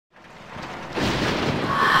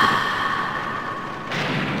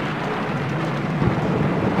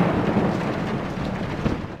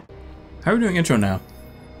How are we doing intro now?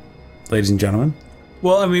 Ladies and gentlemen.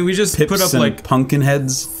 Well, I mean, we just Pips put up and like pumpkin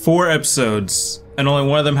heads. 4 episodes, and only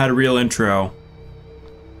one of them had a real intro.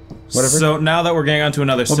 Whatever. So now that we're getting on to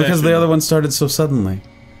another session... Well, because the other one started so suddenly.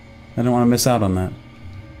 I don't want to miss out on that.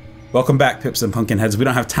 Welcome back, Pips and pumpkin heads. We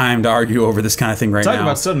don't have time to argue over this kind of thing right now. Talk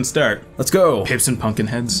about sudden start. Let's go. Pips and pumpkin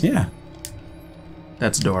heads? Yeah.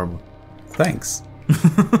 That's adorable. Thanks.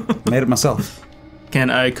 Made it myself. Can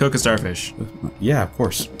I cook a starfish? Yeah, of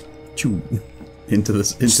course. Chew into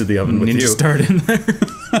the oven with you. you. Start in there.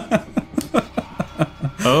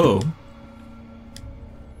 Oh.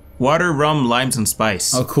 Water, rum, limes, and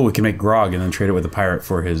spice. Oh, cool. We can make grog and then trade it with the pirate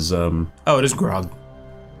for his, Oh, it is grog.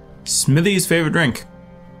 Smithy's favorite drink.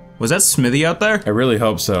 Was that Smithy out there? I really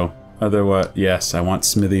hope so. Otherwise, yes, I want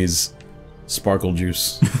Smithy's sparkle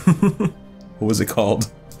juice. What was it called?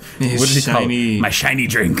 What did he call it? My shiny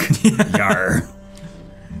drink. Yar.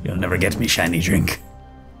 You'll never get me shiny drink.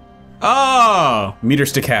 Oh! Meter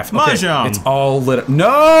stick half. Okay, Mahjong. it's all lit up. No!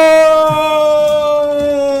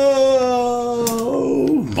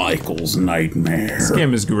 Michael's nightmare. This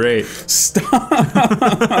game is great. Stop!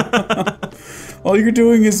 All you're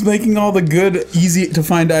doing is making all the good, easy to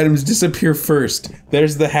find items disappear first.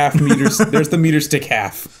 There's the half meter. There's the meter stick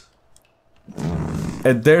half.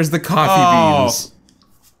 And there's the coffee beans.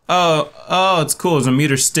 Oh, it's cool. There's a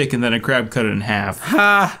meter stick and then a crab cut it in half.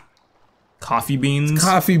 Ha! Coffee beans?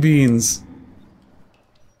 Coffee beans.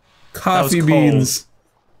 Coffee beans.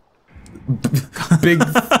 Big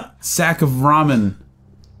sack of ramen.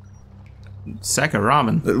 Sack of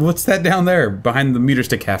ramen. What's that down there behind the meter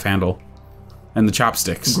stick half handle? And the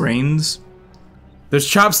chopsticks. Grains? There's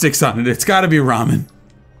chopsticks on it. It's gotta be ramen.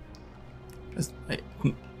 I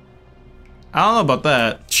don't know about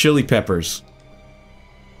that. Chili peppers.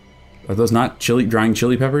 Are those not drying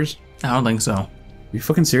chili peppers? I don't think so. Are you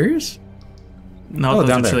fucking serious? No, those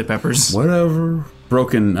are chili peppers. Whatever.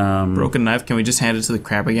 Broken knife. Can we just hand it to the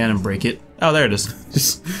crab again and break it? Oh, there it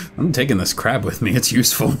is. I'm taking this crab with me. It's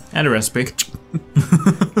useful. And a recipe.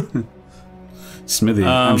 Smithy,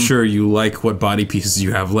 I'm sure you like what body pieces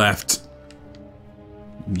you have left.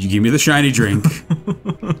 You give me the shiny drink.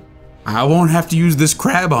 I won't have to use this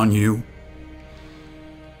crab on you.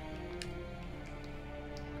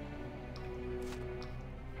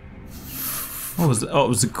 What was it? Oh, it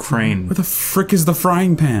was a crane. Where the frick is the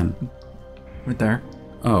frying pan? Right there.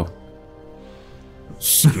 Oh.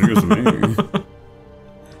 Excuse me.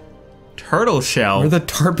 Turtle shell. Where the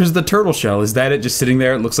tarp is the turtle shell? Is that it just sitting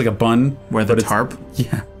there? It looks like a bun. Where the tarp?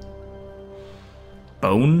 Yeah.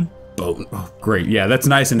 Bone? Bone. Oh, great. Yeah, that's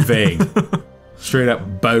nice and vague. Straight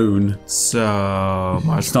up bone. So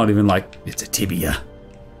much. It's not even like, it's a tibia.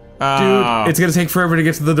 Dude, it's gonna take forever to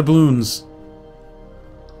get to the doubloons.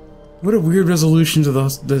 What a weird resolution to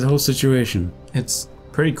the whole situation. It's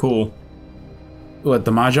pretty cool. What,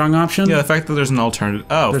 the mahjong option? Yeah, the fact that there's an alternative.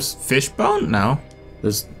 Oh, there's fish bone? No.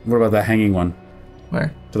 What about that hanging one?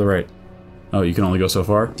 Where? To the right. Oh, you can only go so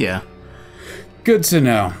far? Yeah. Good to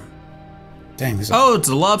know. Dang, there's Oh, it's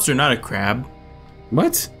a lobster, not a crab.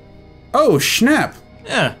 What? Oh, snap!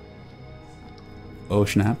 Yeah. Oh,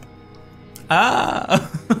 snap. Ah!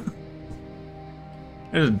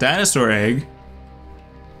 There's a dinosaur egg.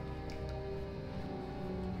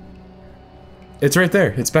 It's right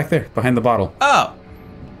there. It's back there, behind the bottle. Oh!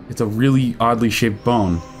 It's a really oddly shaped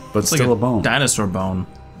bone, but it's still like a bone. Dinosaur bone.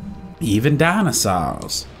 Even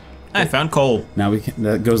dinosaurs. I found coal. Now we can.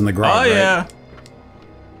 That goes in the grog. Oh, right? yeah.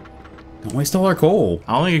 Don't waste all our coal.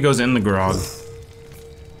 I don't think it goes in the grog.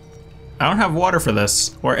 I don't have water for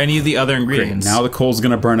this, or any of the other ingredients. Great. Now the coal's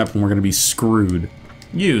gonna burn up and we're gonna be screwed.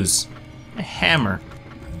 Use a hammer.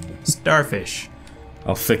 Starfish.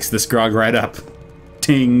 I'll fix this grog right up.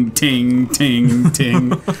 Ting, ting, ting,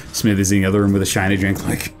 ting. Smithy's in the other room with a shiny drink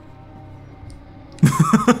like...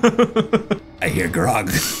 I hear grog.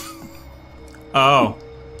 Oh.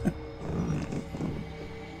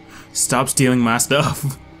 Stop stealing my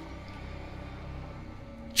stuff.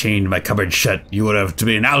 Chained my cupboard shut, you would have to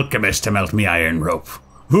be an alchemist to melt me iron rope.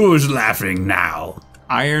 Who's laughing now?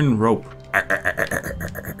 Iron rope.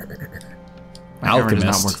 Alchemist.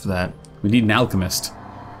 Does not work for that. We need an alchemist.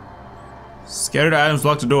 Scattered items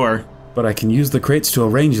block the door. But I can use the crates to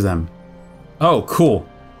arrange them. Oh, cool.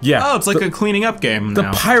 Yeah. Oh, it's like a cleaning up game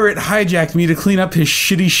now. The pirate hijacked me to clean up his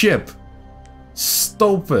shitty ship.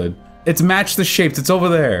 Stupid. It's match the shapes. It's over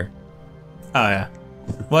there. Oh, yeah.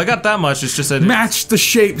 Well, I got that much. It's just match the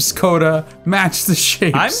shapes, Koda. Match the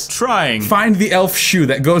shapes. I'm trying. Find the elf shoe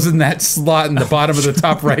that goes in that slot in the bottom of the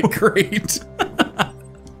top right crate.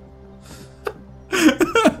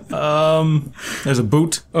 There's a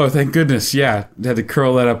boot. Oh, thank goodness. Yeah, had to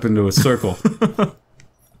curl that up into a circle.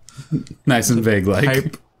 Nice and vague, like.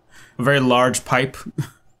 Pipe. A very large pipe.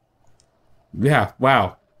 Yeah,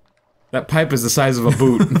 wow. That pipe is the size of a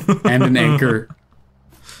boot, and an anchor,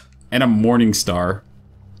 and a morning star.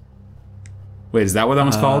 Wait, is that what that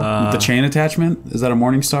one's called? With the chain attachment? Is that a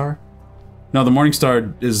morning star? No, the morning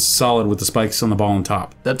star is solid with the spikes on the ball on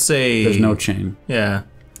top. That's a... There's no chain. Yeah.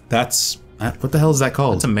 That's... What the hell is that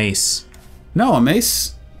called? It's a mace. No, a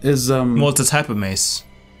mace is, Well, it's a type of mace.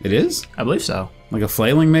 It is? I believe so. Like a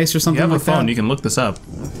flailing mace or something like that? You have a phone, you can look this up.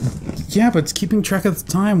 Yeah, but it's keeping track of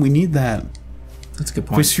the time. We need that. That's a good If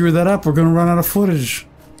we point. screw that up, we're gonna run out of footage.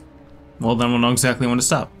 Well, then we'll know exactly when to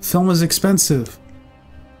stop. Film is expensive.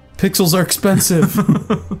 Pixels are expensive.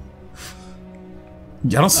 I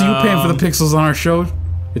don't see you paying for the pixels on our show.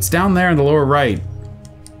 It's down there in the lower right.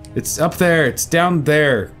 It's up there. It's down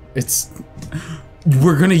there. It's...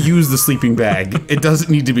 We're gonna use the sleeping bag. It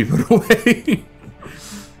doesn't need to be put away.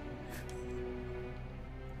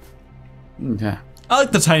 Yeah. I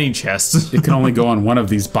like the tiny chest. It can only go on one of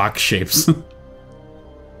these box shapes.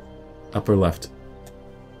 Upper left.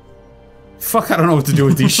 Fuck, I don't know what to do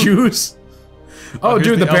with these shoes. Oh,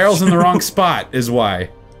 dude, the barrel's in the wrong spot is why.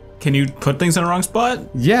 Can you put things in the wrong spot?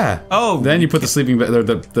 Yeah. Oh. Then you put the sleeping bag,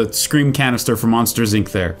 the Scream canister for Monsters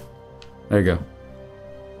Inc. there. There you go.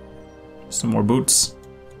 Some more boots.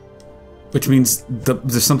 Which means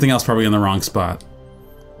there's something else probably in the wrong spot.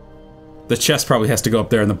 The chest probably has to go up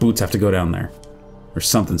there and the boots have to go down there. Or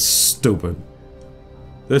something stupid.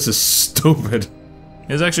 This is stupid.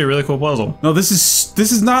 It's actually a really cool puzzle. No, this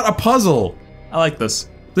is not a puzzle. I like this.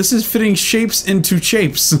 This is fitting shapes into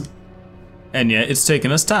shapes. And yet, it's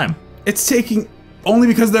taken us time. It's taking... Only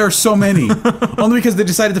because there are so many. Only because they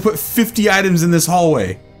decided to put 50 items in this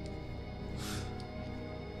hallway.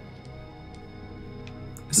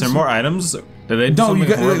 Is there more items? Did they do something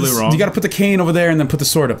horribly wrong? You gotta put the cane over there and then put the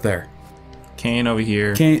sword up there. Cane over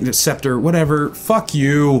here. Cane, the scepter, whatever. Fuck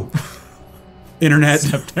you. Internet.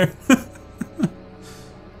 Scepter.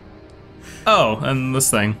 Oh, and this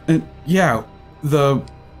thing. And, yeah,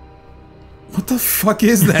 what the fuck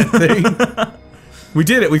is that thing? We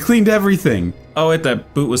did it, we cleaned everything. Oh wait,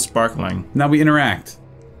 that boot was sparkling. Now we interact.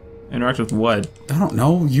 Interact with what? I don't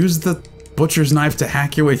know, use the butcher's knife to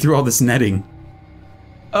hack your way through all this netting.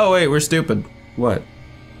 Oh wait, we're stupid. What?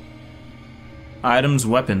 Items,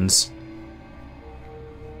 weapons.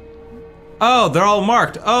 Oh, they're all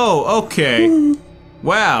marked. Oh, okay.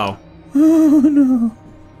 Wow. Oh no.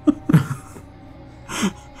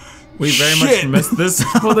 We very much missed this.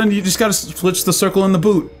 Well then you just gotta switch the circle in the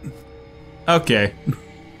boot. Okay.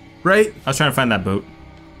 Right? I was trying to find that boot.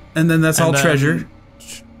 And then that's all treasure.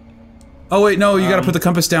 Oh wait, no, you gotta put the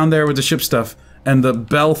compass down there with the ship stuff. And the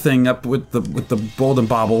bell thing up with the golden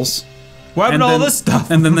baubles. What happened to all this stuff?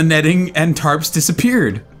 And then the netting and tarps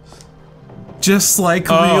disappeared. Just like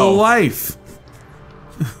real life.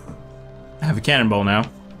 I have a cannonball now.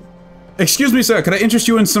 Excuse me, sir, could I interest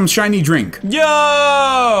you in some shiny drink?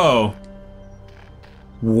 Yo!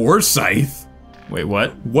 War scythe? Wait,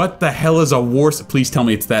 what? What the hell is a war scythe? Please tell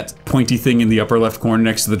me it's that pointy thing in the upper left corner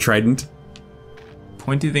next to the trident.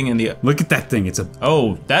 Pointy thing in the... Look at that thing, it's a...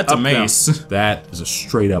 Oh, that's a mace. Down. That is a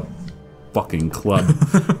straight up fucking club.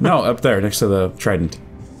 No, up there, next to the trident.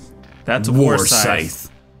 That's a war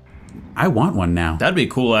scythe. I want one now. That'd be a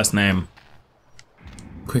cool last name.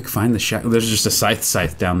 Quick, find the shack. There's just a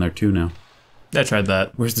scythe down there too now. I tried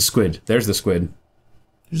that. Where's the squid? There's the squid.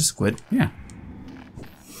 There's a squid? Yeah.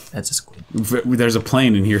 That's a squid. There's a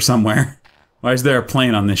plane in here somewhere. Why is there a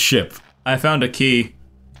plane on this ship? I found a key.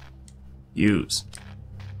 Use.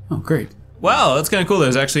 Oh, great. Wow, that's kind of cool.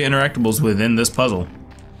 There's actually interactables within this puzzle.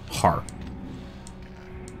 Har.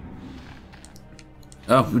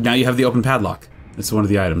 Oh, now you have the open padlock. That's one of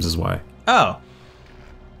the items, is why. Oh.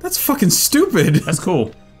 That's fucking stupid. That's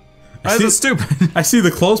cool. Why is it stupid? I see the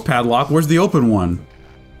closed padlock. Where's the open one?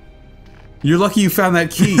 You're lucky you found that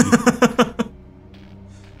key.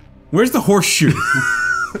 Where's the horseshoe?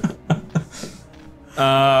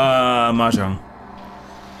 Mahjong.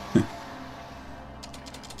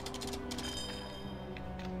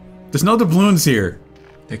 There's no doubloons here.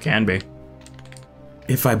 There can be.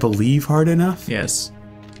 If I believe hard enough? Yes.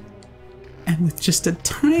 And with just a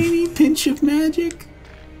tiny pinch of magic,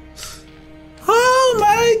 all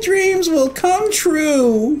my dreams will come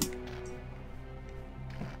true.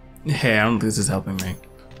 Hey, I don't think this is helping me.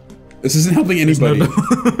 This isn't helping anybody.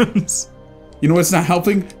 You know what's not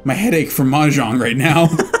helping? My headache from Mahjong right now.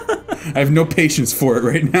 I have no patience for it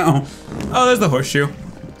right now. Oh, there's the horseshoe.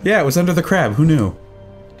 Yeah, it was under the crab. Who knew?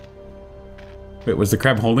 Wait, was the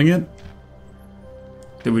crab holding it?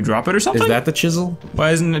 Did we drop it or something? Is that the chisel? Why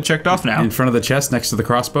isn't it checked off now? In front of the chest next to the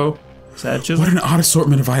crossbow? Is that a chisel? What an odd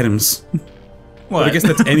assortment of items. What? But I guess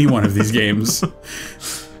that's any one of these games.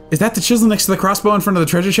 Is that the chisel next to the crossbow in front of the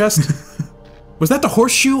treasure chest? Was that the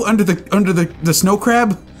horseshoe under the snow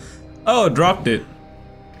crab? Oh, dropped it.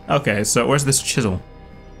 Okay, so where's this chisel?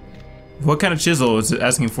 What kind of chisel is it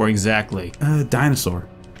asking for exactly? Dinosaur.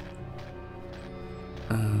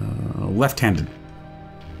 Left-handed.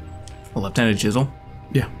 A left-handed chisel?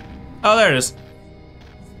 Yeah. Oh, there it is.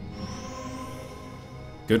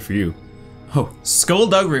 Good for you. Oh.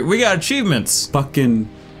 Skullduggery. We got achievements. Fucking...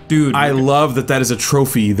 Dude. I love that that is a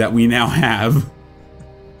trophy that we now have.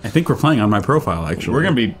 I think we're playing on my profile, actually.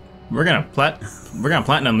 We're gonna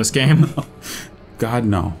platinum this game. God,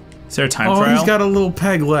 no. Is there a time trial? Oh, he's got a little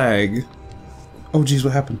peg leg. Oh, geez,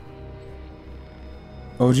 what happened?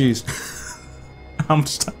 Oh, geez. I'm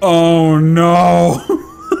stuck. Oh, no.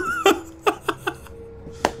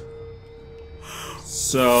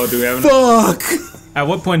 So, do we have... Fuck! At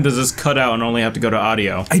what point does this cut out and only have to go to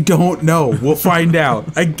audio? I don't know. We'll find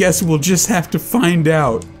out. I guess we'll just have to find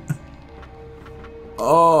out.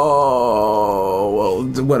 Oh, well,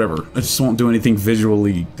 whatever. I just won't do anything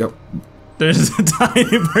visually. Oh. There's a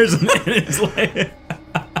tiny person in his leg.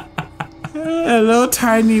 Hello,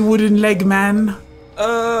 tiny wooden leg man.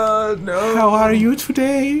 No. How are you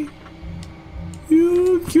today?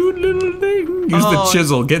 You cute little thing. Use the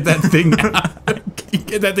chisel. Get that thing out.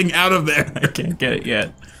 Get that thing out of there. I can't get it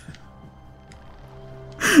yet.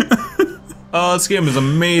 Oh, this game is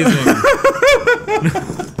amazing.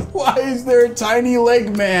 Why is there a tiny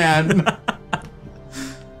leg man?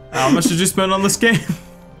 How much did you spend on this game?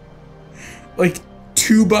 Like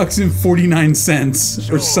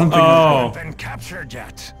 $2.49 or something. Oh.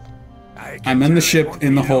 I'm in the ship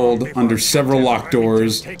in the hold under several locked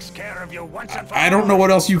doors. I don't know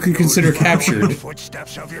what else you can consider captured.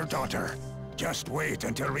 Footsteps of your daughter. Just wait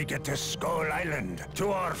until we get to Skull Island,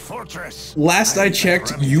 to our fortress. Last I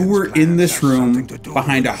checked, you were in this room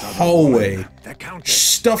behind a hallway,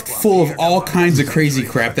 stuffed full of all kinds of crazy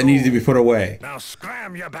crap that needed to be put away.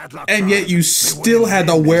 And yet you still had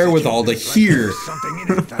the wherewithal to hear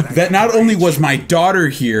that not only was my daughter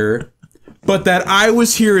here, but that I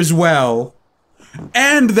was here as well,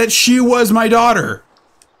 and that she was my daughter.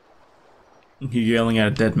 You're yelling at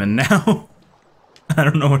a dead man now. I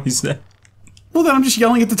don't know what he said. Well, then I'm just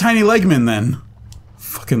yelling at the tiny legman then.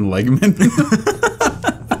 Fucking legman.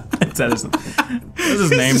 That's his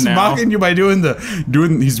name He's now. mocking you by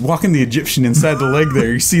he's walking the Egyptian inside the leg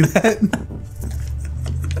there. You see that?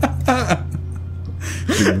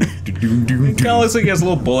 It kinda looks like he has a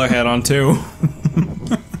little bowler hat on too.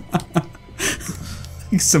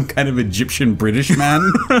 He's some kind of Egyptian British man.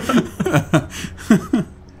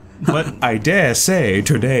 What? I dare say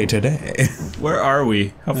today. Where are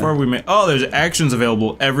we? How far are we made? Oh, there's actions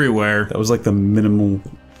available everywhere. That was like the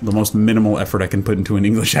most minimal effort I can put into an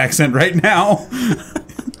English accent right now.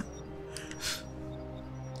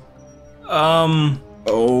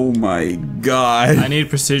 Oh my god. I need a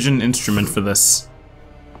precision instrument for this.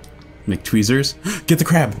 McTweezers. Get the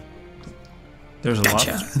crab. There's a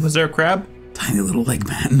Gotcha. lot. Was there a crab? Tiny little leg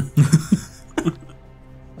man.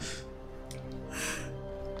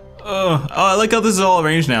 Oh, I like how this is all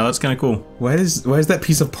arranged now. That's kind of cool. Why is that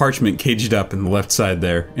piece of parchment caged up in the left side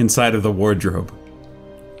there, inside of the wardrobe?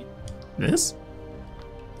 This?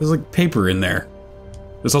 There's like paper in there.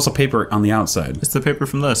 There's also paper on the outside. It's the paper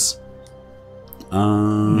from this.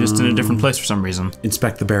 Just in a different place for some reason.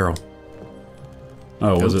 Inspect the barrel.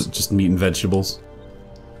 Oh, was it just meat and vegetables?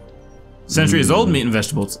 Centuries old meat and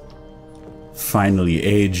vegetables. Finally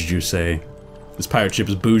aged, you say? This pirate ship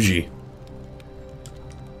is bougie.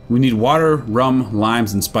 We need water, rum,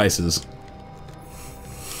 limes, and spices.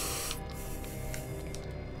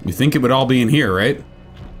 You think it would all be in here, right?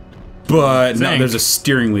 But no, there's a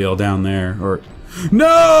steering wheel down there. Or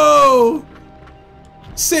no!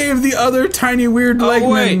 Save the other tiny weird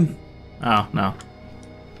legman. Oh, no.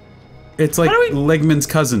 It's like Legman's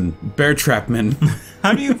cousin, Beartrapman.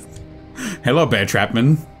 How do you... Hello,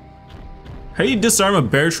 Beartrapman. How do you disarm a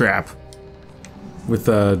bear trap? With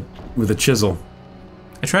a chisel.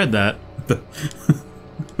 I tried that.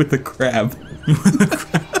 With a crab.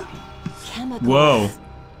 Whoa.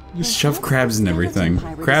 Just shove crabs in everything.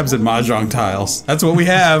 Crabs and mahjong tiles. That's what we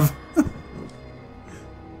have.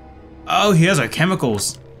 Oh, he has our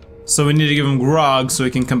chemicals. So we need to give him grog so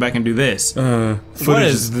he can come back and do this. What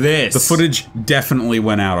is this? The footage definitely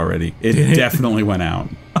went out already. It definitely went out.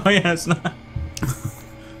 Oh yeah, it's not.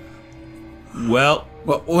 Well,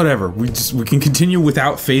 whatever. We can continue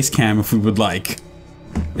without face cam if we would like.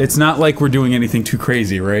 It's not like we're doing anything too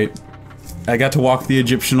crazy, right? I got to walk the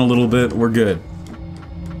Egyptian a little bit. We're good.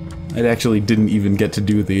 I actually didn't even get to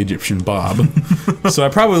do the Egyptian bob. So I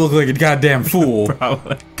probably look like a goddamn fool.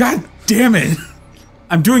 Probably. God damn it!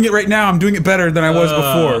 I'm doing it right now. I'm doing it better than I was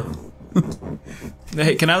before.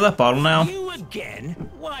 Hey, can I have that bottle now? You again?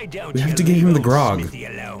 Why don't We have you to give him leave the old grog. Smithy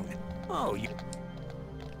alone? Oh, you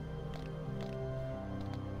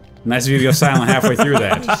Nice of you to go silent halfway through need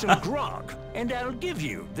that. some grog, and I'll give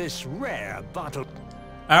you this rare bottle.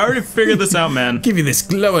 I already figured this out, man. Give you this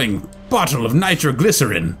glowing bottle of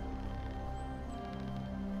nitroglycerin.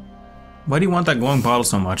 Why do you want that glowing bottle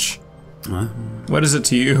so much? Huh? What is it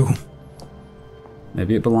to you?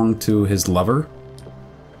 Maybe it belonged to his lover?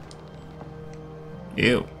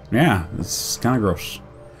 Ew. Yeah, it's kind of gross.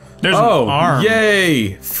 There's an arm.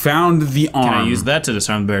 Yay! Found the arm. Can I use that to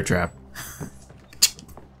disarm the bear trap?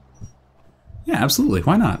 Yeah, absolutely.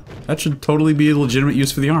 Why not? That should totally be a legitimate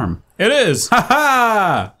use for the arm. It is! Ha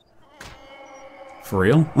ha! For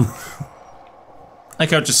real?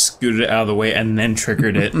 Like how it just scooted it out of the way and then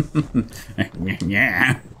triggered it.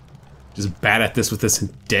 Yeah. Just bad at this with this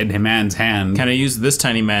dead man's hand. Can I use this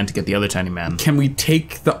tiny man to get the other tiny man? Can we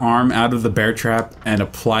take the arm out of the bear trap and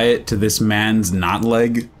apply it to this man's not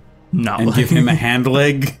leg? Not And like give him a hand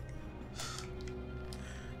leg?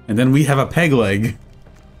 And then we have a peg leg.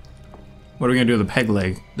 What are we gonna do with the peg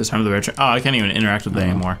leg? Disarm the bear trap? Oh, I can't even interact with it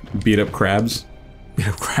anymore. Beat up crabs. Beat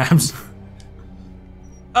up crabs.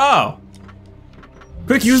 Oh!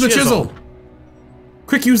 Quick, use the Chisel. chisel!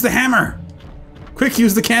 Quick, use the hammer! Quick,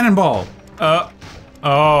 use the cannonball! Oh.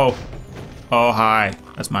 Oh, hi.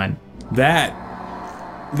 That's mine.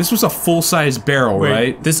 This was a full-size barrel, Wait,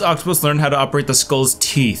 right? this octopus learned how to operate the skull's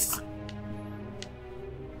teeth.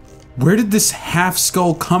 Where did this half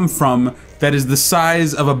skull come from that is the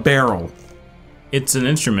size of a barrel? It's an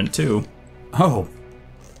instrument, too. Oh.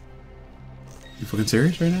 You fucking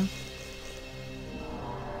serious right now?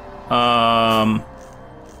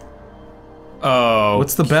 Oh.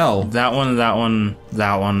 What's the bell? That one, that one,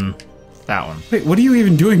 that one, that one. Wait, what are you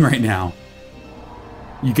even doing right now?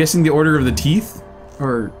 You guessing the order of the teeth?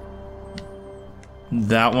 Or...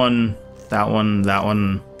 That one, that one, that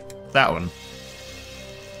one, that one.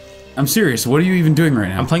 I'm serious, what are you even doing right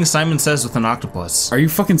now? I'm playing Simon Says with an octopus. Are you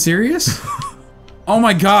fucking serious? Oh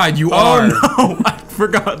my god, you are! Oh no! I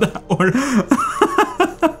forgot that order.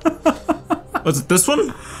 Was it this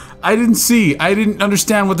one? I didn't see. I didn't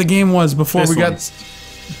understand what the game was before This we one. got...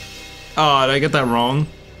 Oh, did I get that wrong?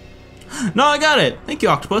 No, I got it. Thank you,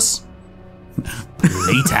 octopus.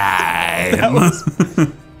 Playtime!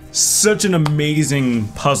 Such an amazing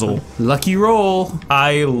puzzle. Lucky roll.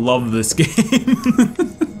 I love this game.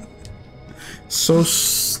 So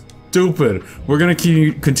stupid. We're gonna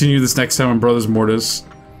continue this next time on Brothers Mortis.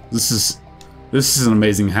 This is an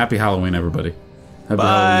amazing. Happy Halloween, everybody. Happy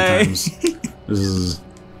Bye. Halloween times.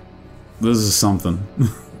 This is something.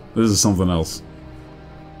 This is something else.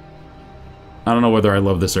 I don't know whether I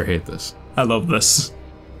love this or hate this. I love this.